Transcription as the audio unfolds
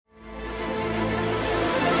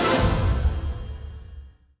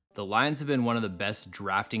The Lions have been one of the best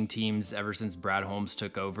drafting teams ever since Brad Holmes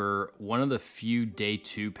took over. One of the few day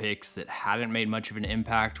 2 picks that hadn't made much of an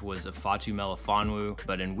impact was Ifeatu Melifonwu,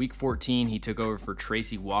 but in week 14 he took over for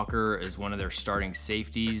Tracy Walker as one of their starting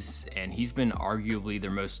safeties, and he's been arguably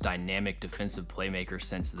their most dynamic defensive playmaker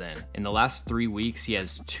since then. In the last 3 weeks he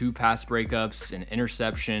has 2 pass breakups, an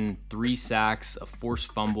interception, 3 sacks, a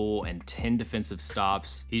forced fumble, and 10 defensive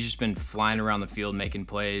stops. He's just been flying around the field making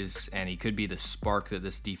plays, and he could be the spark that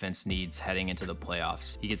this defense needs heading into the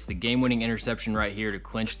playoffs. He gets the game-winning interception right here to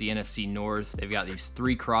clinch the NFC North. They've got these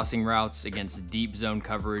 3 crossing routes against deep zone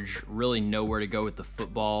coverage, really nowhere to go with the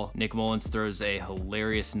football. Nick Mullins throws a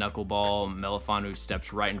hilarious knuckleball. Melifonwu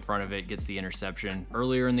steps right in front of it, gets the interception.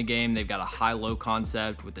 Earlier in the game, they've got a high-low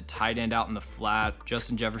concept with the tight end out in the flat.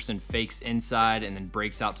 Justin Jefferson fakes inside and then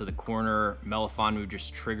breaks out to the corner. Melifonwu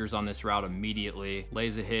just triggers on this route immediately,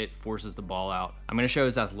 lays a hit, forces the ball out. I'm going to show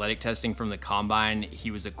his athletic testing from the combine.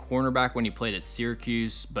 He was a cornerback when he played at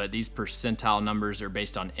Syracuse, but these percentile numbers are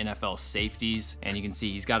based on NFL safeties, and you can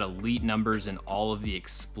see he's got elite numbers in all of the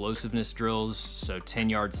explosiveness drills, so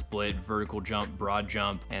 10-yard split, vertical jump, broad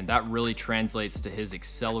jump, and that really translates to his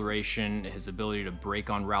acceleration, his ability to break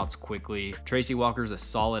on routes quickly. Tracy Walker's a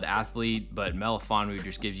solid athlete, but Melifonwu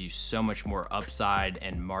just gives you so much more upside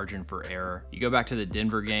and margin for error. You go back to the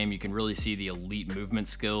Denver game, you can really see the elite movement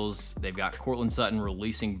skills. They've got Courtland Sutton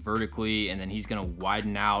releasing vertically, and then he's going to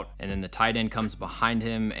widen out, and then the tight end comes behind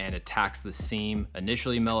him and attacks the seam.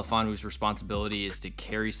 Initially, Melifonwu's responsibility is to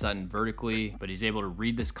carry Sutton vertically, but he's able to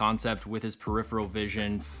read this concept with his peripheral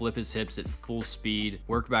vision, flip his hips at full speed,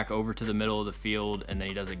 work back over to the middle of the field, and then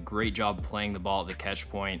he does a great job playing the ball at the catch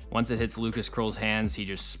point. Once it hits Lucas Krull's hands, he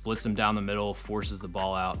just splits him down the middle, forces the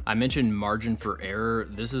ball out. I mentioned margin for error.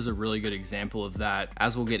 This is a really good example of that.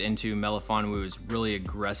 As we'll get into, Melifonwu is really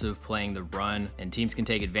aggressive playing the run, and teams can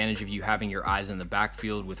take advantage of you having your eyes in the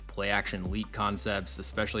backfield with play action leak concepts,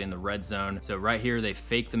 especially in the red zone. So right here, they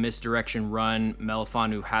fake the misdirection run.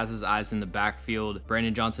 Melifonwu has his eyes in the backfield.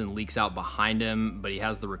 Brandon Johnson leaks out behind him, but he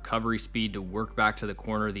has the recovery speed to work back to the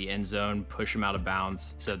corner of the end zone, push him out of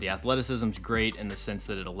bounds. So the athleticism's great in the sense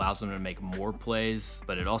that it allows him to make more plays,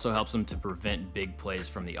 but it also helps him to prevent big plays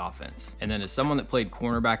from the offense. And then as someone that played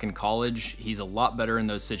cornerback in college, he's a lot better in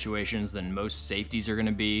those situations than most safeties are going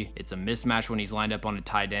to be. It's a mismatch when he's lined up on a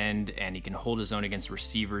tight end, and he can hold his own against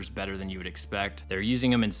receivers better than you would expect. They're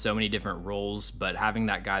using him in so many different roles, but having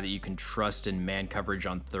that guy that you can trust in man coverage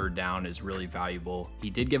on 3rd down is really valuable. He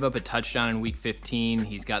did give up a touchdown in week 15.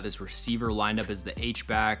 He's got this receiver lined up as the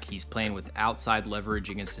H-back. He's playing with outside leverage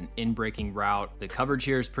against an in-breaking route. The coverage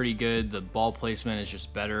here is pretty good. The ball placement is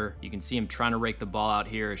just better. You can see him trying to rake the ball out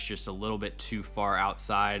here. It's just a little bit too far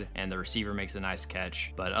outside, and the receiver makes a nice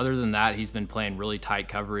catch. But other than that, he's been playing really tight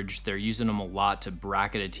coverage. They're using him a lot to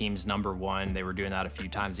bracket a team's #1. They were doing that a few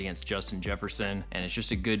times against Justin Jefferson, and it's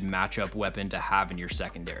just a good matchup weapon to have in your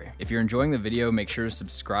secondary. If you're enjoying the video, make sure to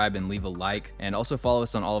subscribe and leave a like, and also follow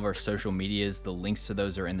us on all of our social medias. The links to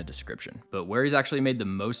those are in the description. But where he's actually made the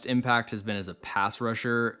most impact has been as a pass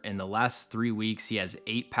rusher. In the last 3 weeks, he has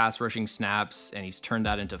 8 pass rushing snaps, and he's turned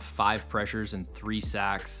that into 5 pressures and 3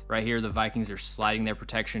 sacks. Right here, the Vikings are sliding their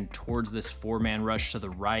protection towards this 4-man rush to the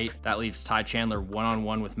right. That leaves Ty Chandler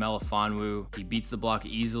one-on-one with Melifonwu. He beats the block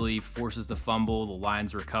easily, forces the fumble, the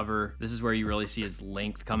Lions recover. This is where you really see his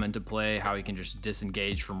length come into play, how he can just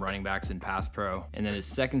disengage from running backs in pass pro. And then his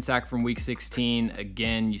 2nd sack from week 16,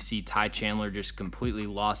 again, you see Ty Chandler just completely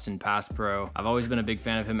lost in pass pro. I've always been a big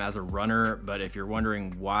fan of him as a runner, but if you're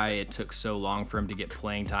wondering why it took so long for him to get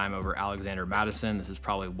playing time over Alexander Mattison, this is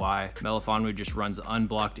probably why. Melifonwu just runs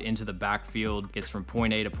unblocked into the backfield, gets from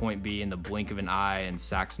point A to point B in the blink of an eye, and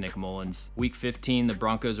sacks Nick Mullins. Week 15, the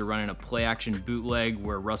Broncos are running a play action bootleg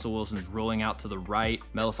where Russell Wilson's rolling out to the right.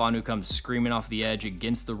 Melifonwu comes screaming off the edge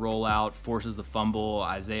against the rollout, forces the fumble.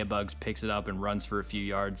 Isaiah Buggs picks it up and runs for a few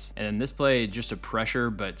yards. And then this play, just a pressure,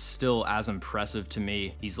 but still as impressive to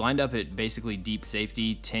me. He's lined up at basically deep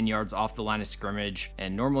safety, 10 yards off the line of scrimmage,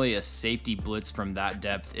 and normally a safety blitz from that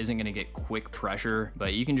depth isn't going to get quick pressure,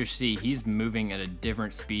 but you can just see he's moving at a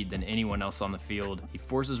different speed than anyone else on the field. He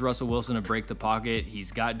forces Russell Wilson to break the pocket.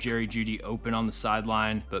 He's got Jerry Jeudy open on the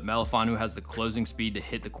sideline, but Melifonwu has the closing speed to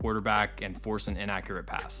hit the quarterback and force an inaccurate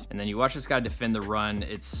pass. And then you watch this guy defend the run.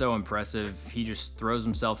 It's so impressive. He just throws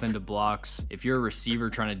himself into blocks. If you're a receiver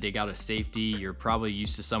trying to dig out a safety, you're probably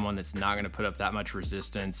used to someone that's not going to put up that much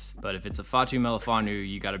resistance. But if it's Ifeatu Melifonwu,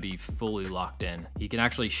 you got to be fully locked in. He can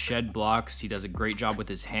actually shed blocks. He does a great job with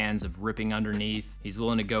his hands of ripping underneath. He's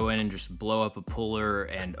willing to go in and just blow up a puller,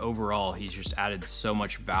 and overall, he's just added so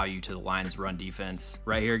much value to the Lions' run defense.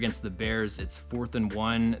 Right here against the Bears, it's 4th and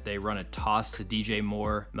 1. They run a toss to DJ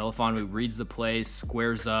Moore. Melifonwu reads the play plays,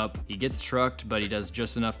 squares up. He gets trucked, but he does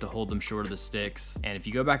just enough to hold them short of the sticks. And if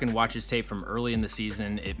you go back and watch his tape from early in the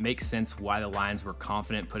season, it makes sense why the Lions were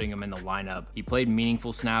confident putting him in the lineup. He played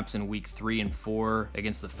meaningful snaps in week 3 and 4.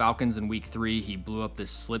 Against the Falcons in week 3, he blew up this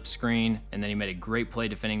slip screen, and then he made a great play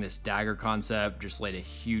defending this dagger concept, just laid a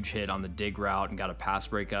huge hit on the dig route and got a pass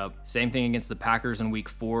breakup. Same thing against the Packers in week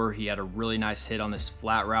 4. He had a really nice hit on this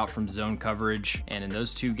flat route from zone coverage, and in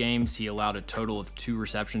those 2 games, he allowed a total of 2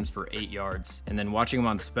 receptions for 8 yards. And then watching him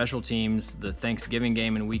on special teams, the Thanksgiving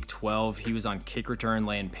game in week 12, he was on kick return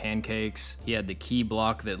laying pancakes. He had the key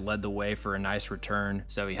block that led the way for a nice return.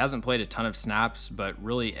 So he hasn't played a ton of snaps, but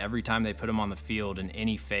really every time they put him on the field in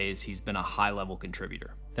any phase, he's been a high-level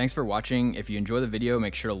contributor. Thanks for watching. If you enjoy the video,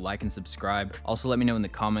 make sure to like and subscribe. Also, let me know in the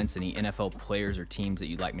comments any NFL players or teams that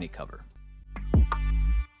you'd like me to cover.